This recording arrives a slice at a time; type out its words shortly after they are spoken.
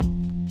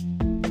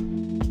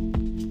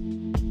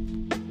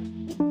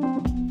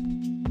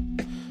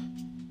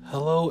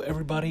Hello,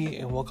 everybody,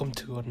 and welcome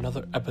to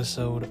another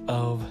episode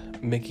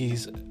of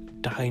Mickey's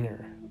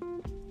Diner.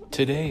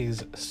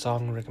 Today's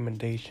song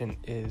recommendation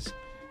is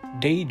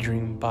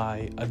Daydream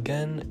by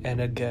Again and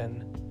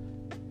Again.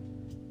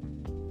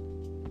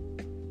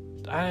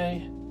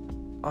 I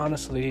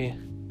honestly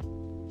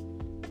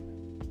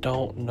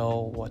don't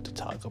know what to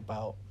talk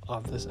about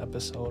on this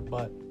episode,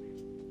 but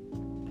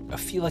I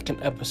feel like an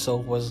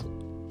episode was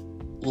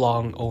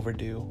long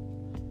overdue.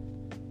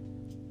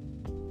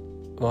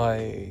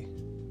 My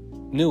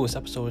newest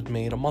episode was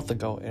made a month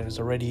ago, and it's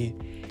already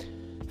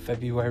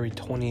February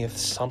 20th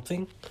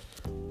something,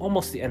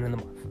 almost the end of the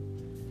month.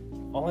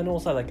 All I know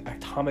is that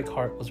Atomic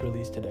Heart was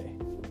released today.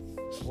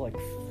 So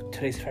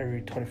today's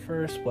February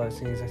 21st, but it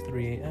seems like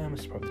 3 a.m.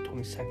 It's probably the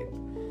 22nd.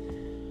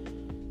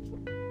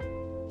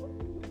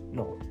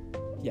 No,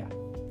 yeah,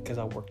 because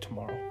I work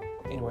tomorrow.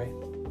 Anyway,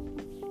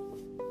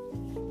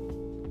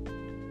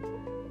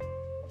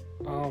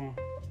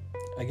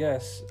 I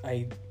guess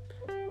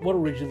what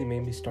originally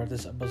made me start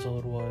this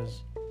episode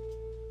was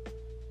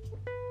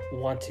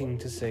wanting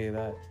to say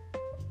that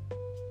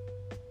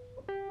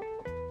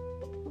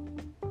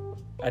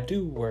I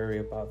do worry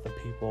about the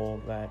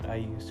people that I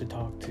used to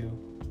talk to,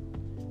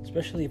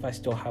 especially if I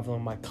still have them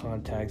on my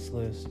contacts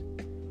list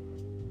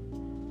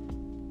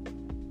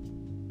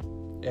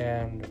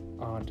and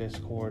on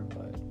Discord,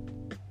 but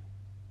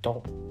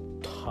don't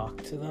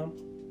talk to them.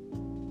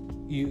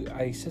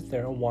 I sit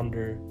there and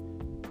wonder,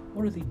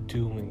 what are they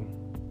doing?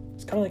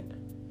 It's kind of like,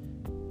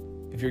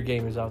 if your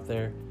gamers out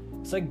there,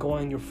 it's like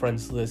going on your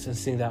friends list and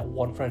seeing that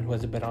one friend who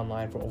hasn't been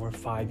online for over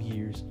 5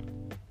 years.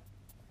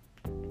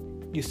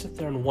 You sit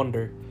there and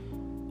wonder,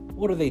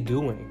 what are they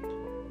doing?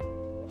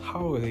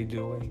 How are they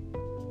doing?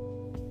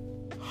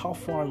 How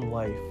far in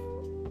life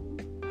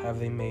have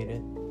they made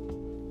it?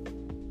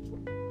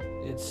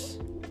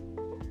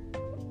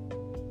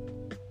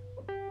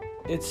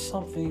 It's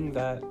something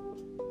that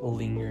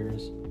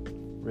lingers,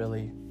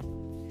 really.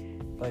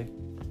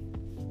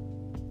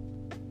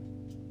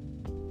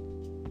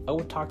 I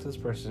would talk to this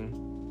person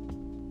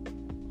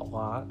a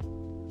lot.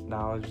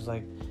 Now it's just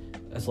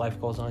as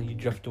life goes on, you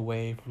drift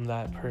away from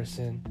that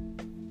person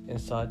and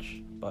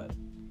such, but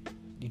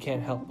you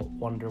can't help but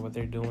wonder what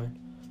they're doing.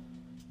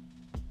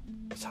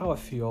 It's how I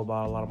feel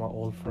about a lot of my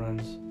old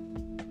friends.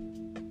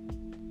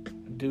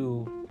 I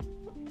do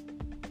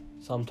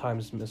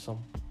sometimes miss them.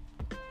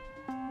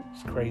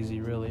 It's crazy,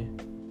 really.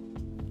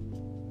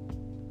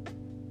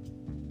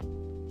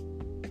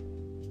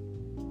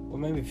 What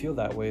made me feel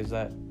that way is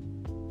that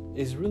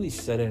it's really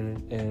set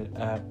in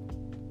at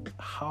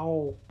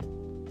how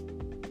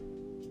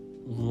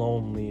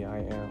lonely I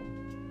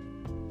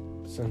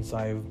am since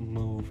I've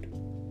moved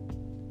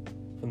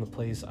from the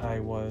place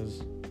I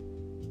was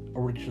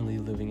originally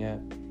living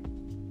at.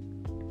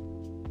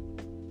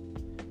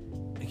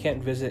 I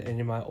can't visit any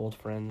of my old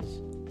friends,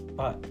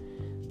 but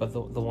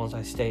the ones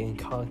I stay in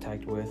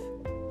contact with,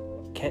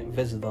 can't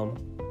visit them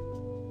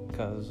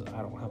because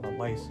I don't have a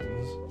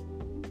license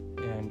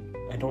and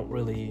I don't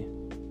really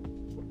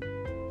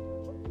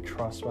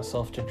trust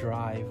myself to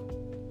drive.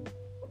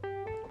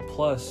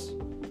 Plus,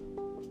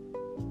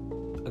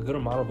 a good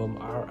amount of them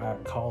are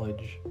at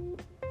college.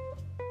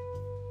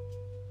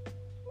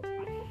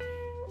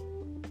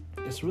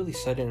 It's really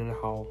set in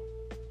how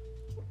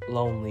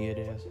lonely it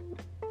is.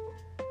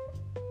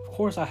 Of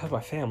course, I have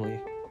my family.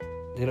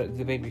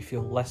 They make me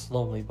feel less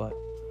lonely, but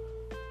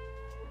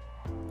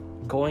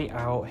going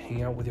out,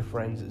 hanging out with your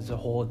friends is a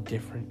whole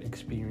different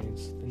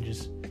experience than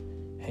just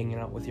hanging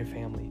out with your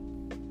family.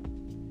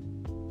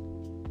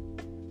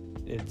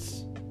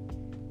 It's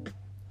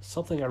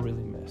something I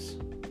really miss.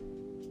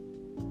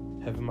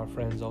 Having my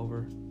friends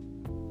over,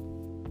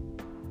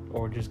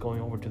 or just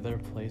going over to their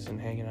place and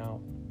hanging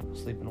out,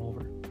 sleeping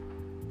over,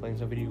 playing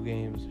some video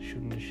games,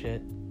 shooting the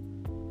shit,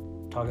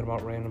 talking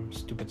about random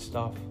stupid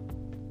stuff.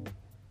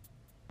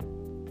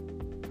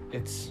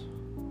 It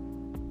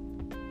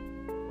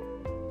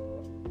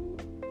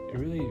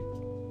really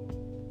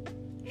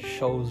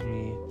shows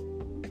me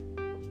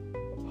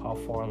how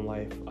far in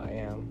life I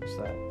am,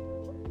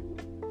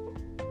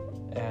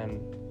 and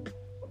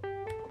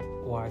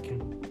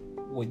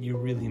what you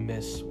really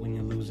miss when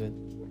you lose it.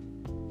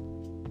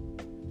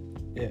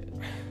 It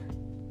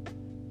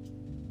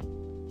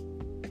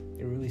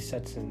really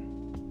sets in.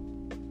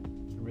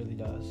 It really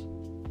does.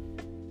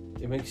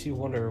 It makes you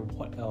wonder,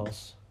 what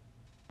else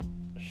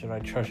should I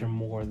treasure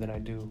more than I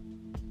do?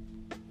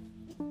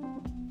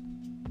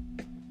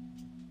 It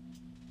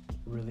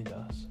really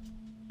does.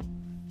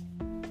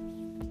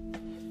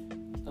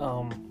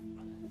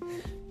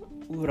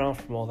 Moving on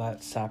from all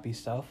that sappy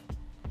stuff.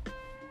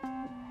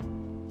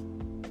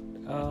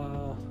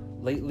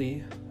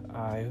 Lately,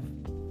 I've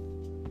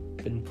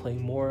been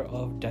playing more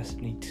of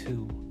Destiny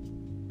 2.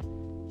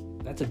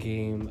 That's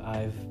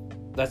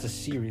a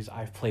series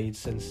I've played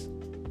since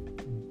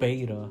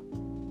beta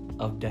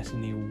of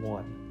Destiny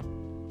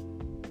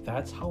 1.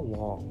 That's how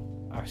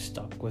long I've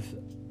stuck with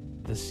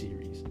the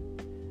series.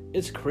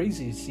 It's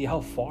crazy to see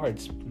how far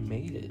it's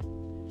made it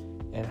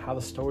and how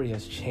the story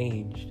has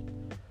changed.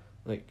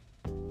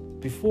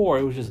 Before,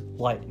 it was just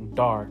light and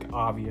dark,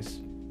 obvious,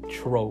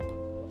 trope,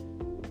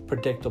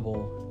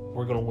 predictable,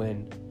 we're gonna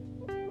win.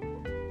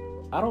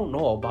 I don't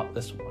know about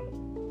this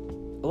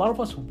one. A lot of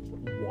us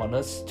want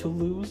us to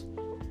lose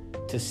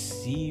to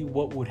see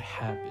what would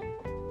happen.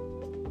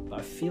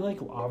 I feel like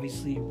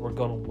obviously we're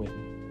gonna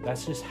win.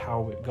 That's just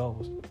how it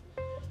goes.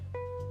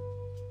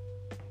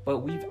 But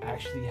we've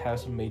actually had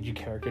some major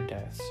character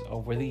deaths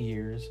over the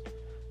years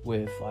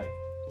with like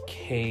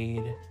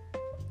Cade.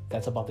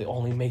 That's about the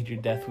only major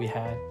death we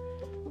had.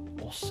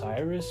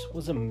 Osiris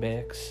was a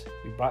mix.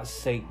 We brought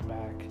Satan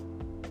back.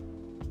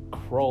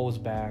 Crow's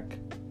back.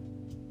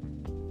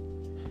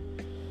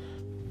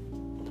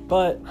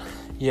 But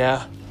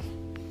yeah,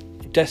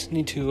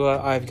 Destiny 2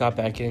 I've got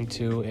back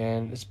into,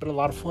 and it's been a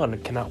lot of fun. I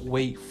cannot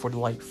wait for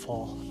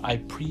Lightfall. I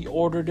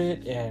pre-ordered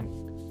it, and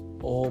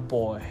oh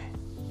boy.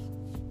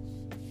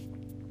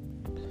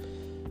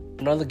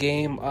 Another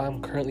game I'm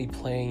currently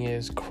playing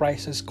is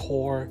Crisis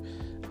Core,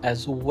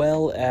 as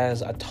well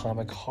as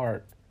Atomic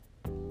Heart.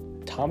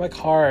 Atomic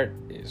Heart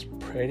is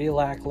pretty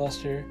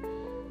lackluster.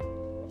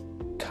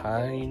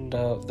 Kind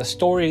of. The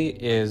story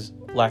is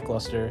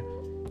lackluster.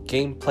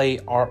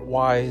 Gameplay,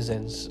 art-wise,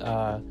 and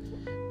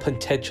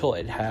potential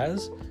it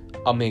has,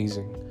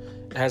 amazing.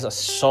 It has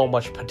so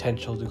much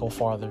potential to go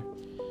farther.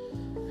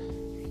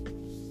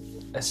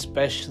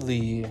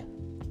 Especially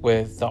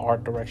with the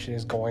art direction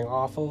is going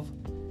off of,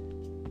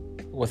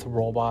 with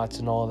robots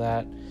and all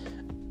that.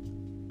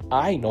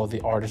 I know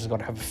the artist is going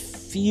to have a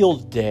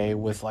field day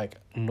with like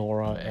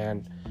Nora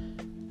and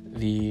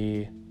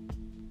the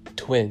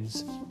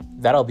twins.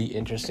 That'll be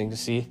interesting to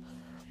see.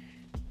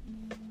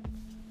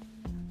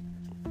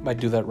 Might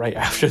do that right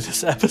after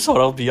this episode,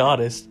 I'll be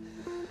honest.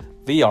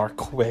 They are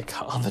quick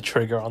on the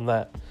trigger on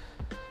that.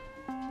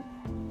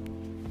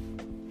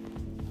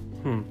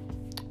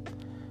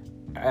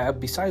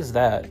 Besides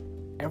that,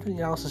 everything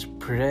else is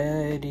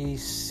pretty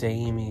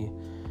samey.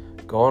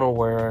 Going to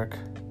work,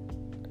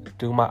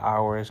 do my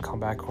hours, come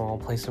back home,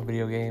 play some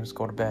video games,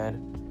 go to bed.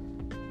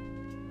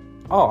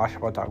 Oh, I should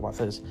probably talk about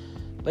this.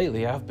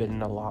 Lately, I've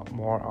been a lot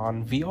more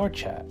on VR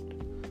chat.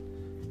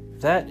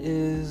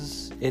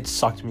 It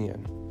sucked me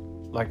in.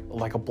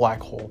 Like a black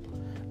hole.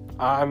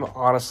 I'm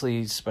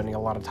honestly spending a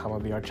lot of time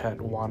on VR chat,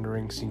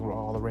 wandering, seeing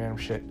all the random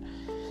shit.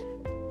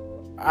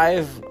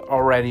 I've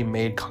already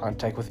made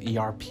contact with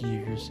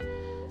ERPers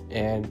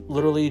and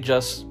literally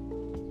just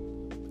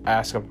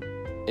ask them,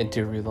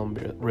 interview them,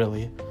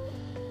 really.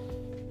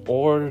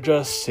 Or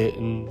just sit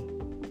and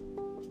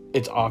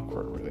it's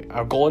awkward, really.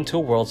 I'll go into a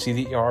world, see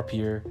the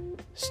ERPer,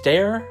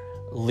 stare,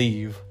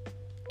 leave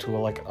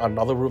to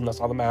another room that's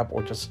on the map,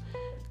 or just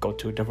go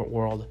to a different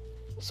world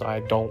so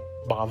I don't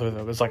bother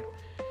them. It's like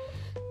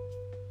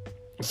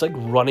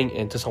running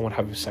into someone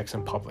having sex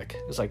in public.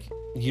 It's like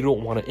you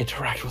don't want to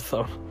interact with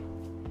them.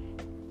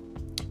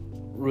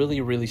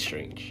 Really, really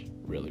strange.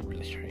 Really,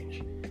 really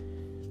strange.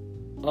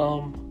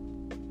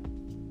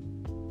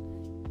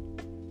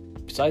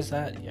 Besides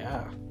that,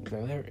 yeah,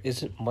 there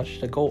isn't much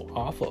to go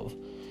off of.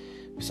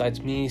 Besides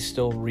me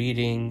still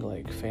reading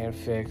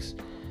fanfics,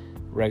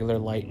 regular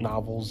light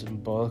novels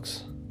and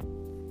books,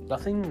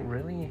 nothing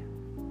really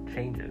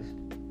changes.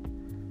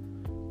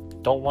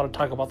 Don't want to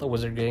talk about the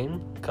Wizard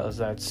game because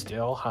that's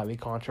still highly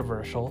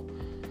controversial.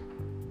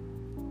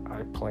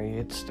 I play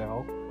it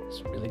still.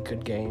 It's a really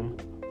good game.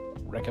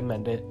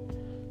 Recommend it.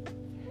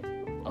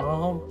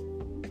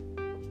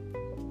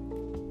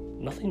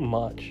 Nothing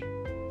much.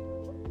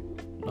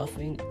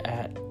 Nothing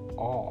at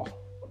all.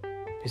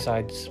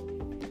 Besides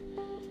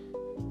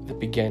the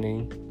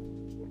beginning,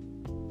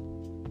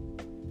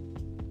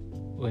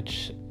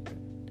 which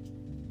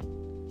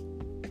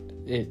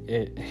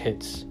it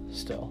hits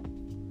still.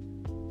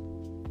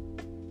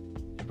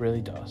 It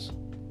really does.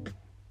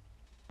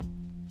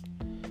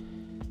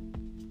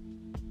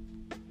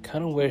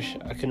 Kind of wish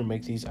I could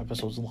make these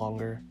episodes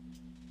longer,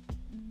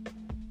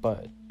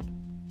 but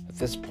at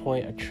this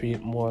point I treat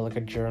it more like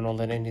a journal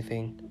than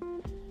anything,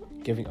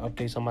 giving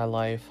updates on my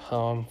life, how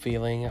I'm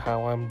feeling,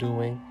 how I'm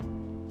doing.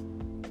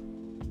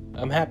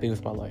 I'm happy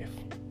with my life,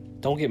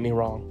 don't get me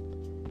wrong.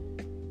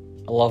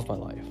 I love my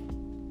life,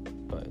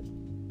 but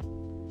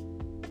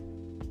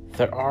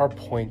there are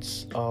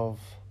points of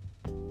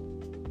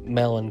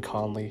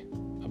melancholy,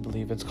 I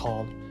believe it's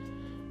called,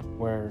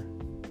 where,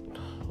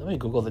 let me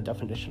Google the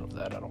definition of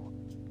that. I don't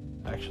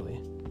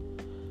actually.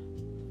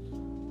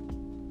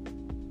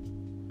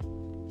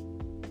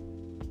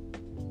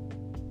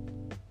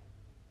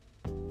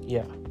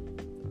 Yeah,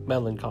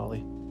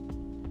 melancholy.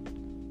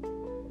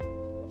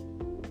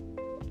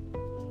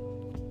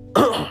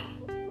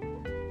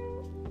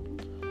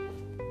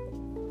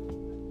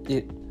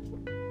 It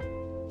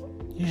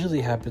usually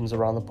happens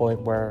around the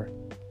point where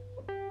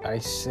I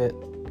sit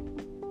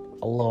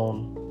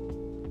alone,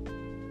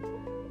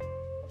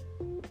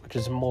 which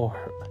is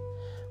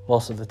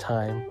most of the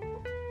time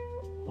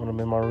when I'm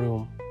in my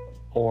room,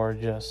 or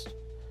just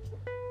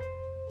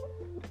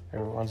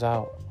everyone's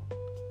out.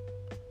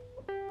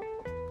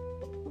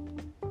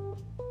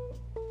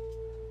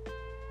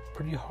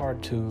 Pretty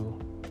hard to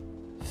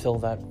fill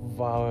that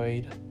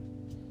void.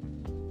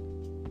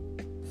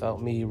 without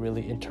me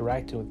really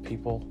interacting with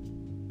people.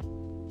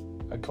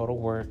 I go to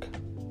work,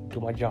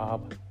 do my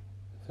job,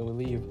 then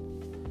we leave.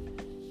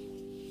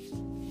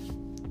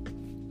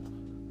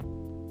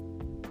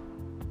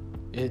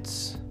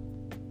 It's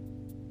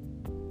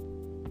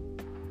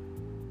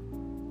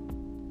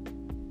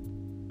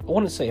I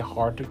wouldn't say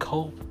hard to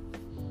cope,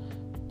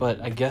 but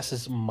I guess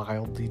it's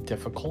mildly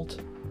difficult.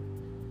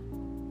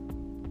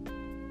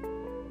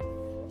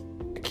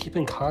 I keep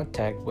in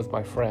contact with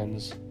my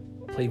friends,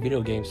 play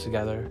video games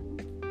together.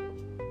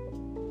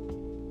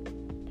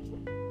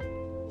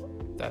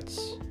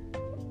 That's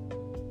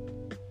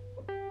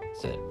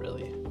it,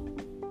 really.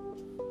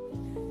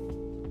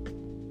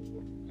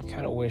 I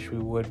kind of wish we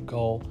would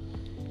go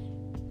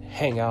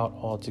hang out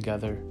all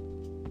together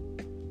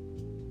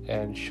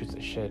and shoot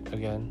the shit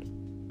again.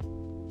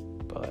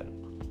 But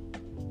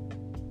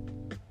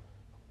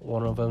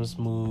one of them's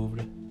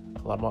moved.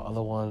 A lot of my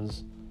other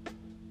ones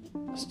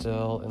are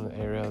still in the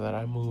area that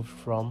I moved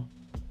from.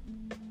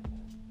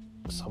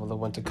 Some of them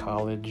went to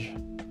college.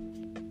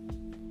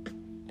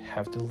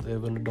 Have to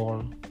live in a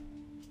dorm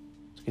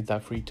to get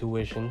that free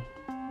tuition.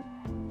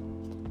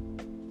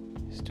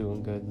 He's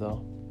doing good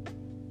though.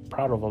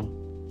 Proud of him.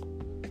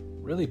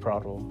 Really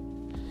proud of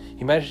him.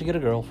 He managed to get a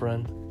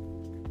girlfriend.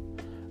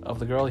 Of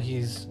the girl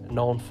he's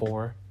known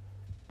for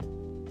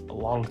a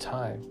long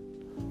time.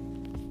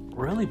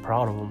 Really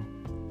proud of him.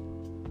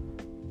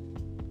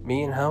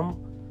 Me and him,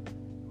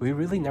 we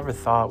really never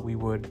thought we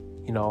would,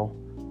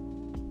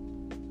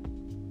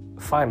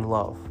 find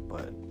love,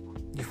 but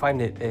you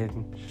find it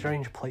in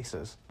strange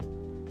places.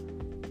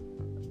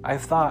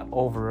 I've thought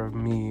over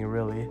me,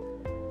 really,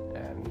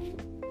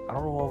 and I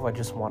don't know if I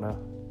just want to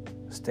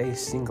stay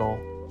single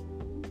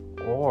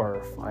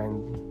or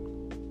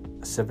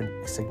find a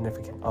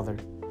significant other.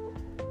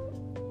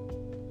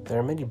 There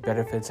are many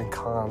benefits and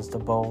cons to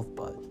both,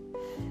 but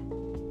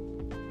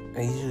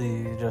I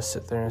usually just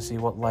sit there and see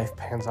what life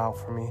pans out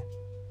for me.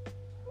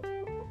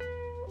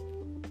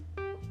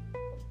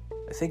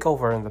 I think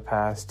over in the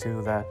past,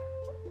 too, that,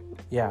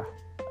 yeah,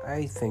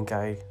 I think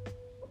I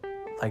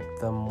like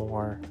them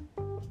more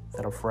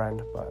than a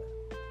friend, but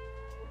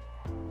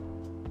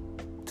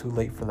too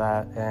late for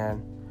that,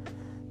 and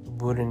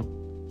wouldn't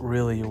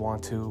really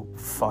want to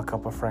fuck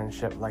up a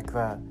friendship like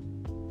that.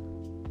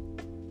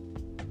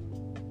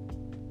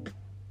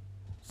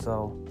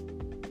 So,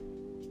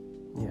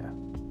 yeah.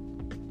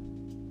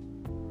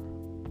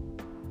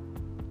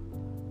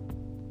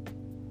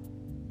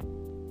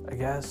 I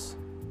guess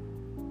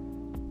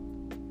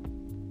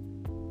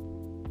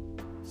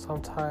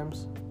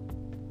sometimes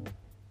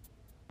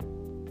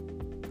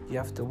you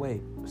have to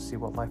wait to see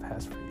what life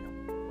has for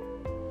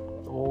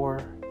you,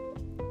 or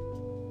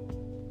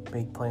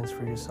make plans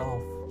for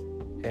yourself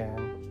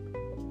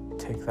and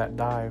take that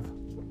dive.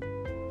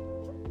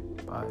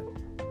 But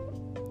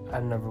I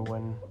never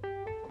went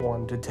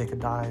one to take a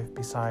dive,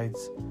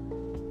 besides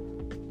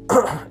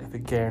if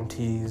it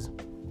guarantees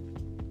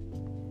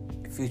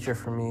a future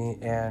for me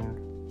and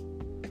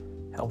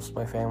helps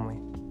my family,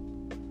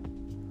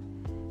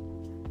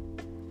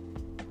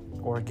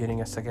 or getting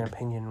a second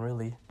opinion,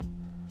 really.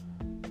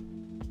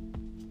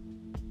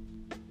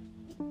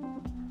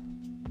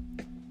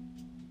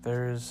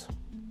 There's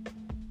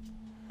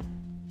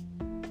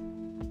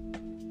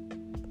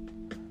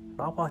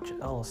not much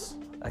else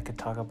I could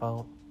talk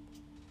about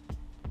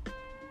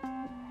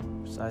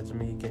besides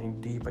me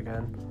getting deep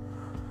again.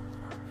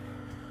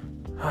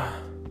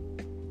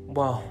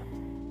 Well,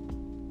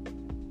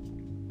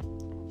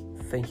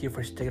 thank you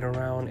for sticking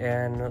around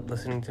and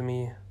listening to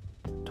me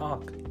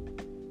talk.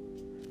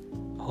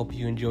 I hope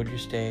you enjoyed your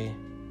stay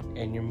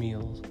and your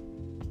meals,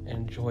 and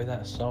enjoy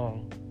that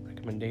song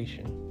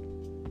recommendation.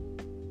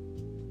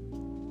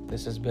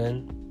 This has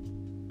been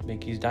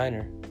Mickey's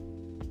Diner,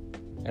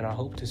 and I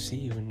hope to see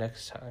you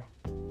next time.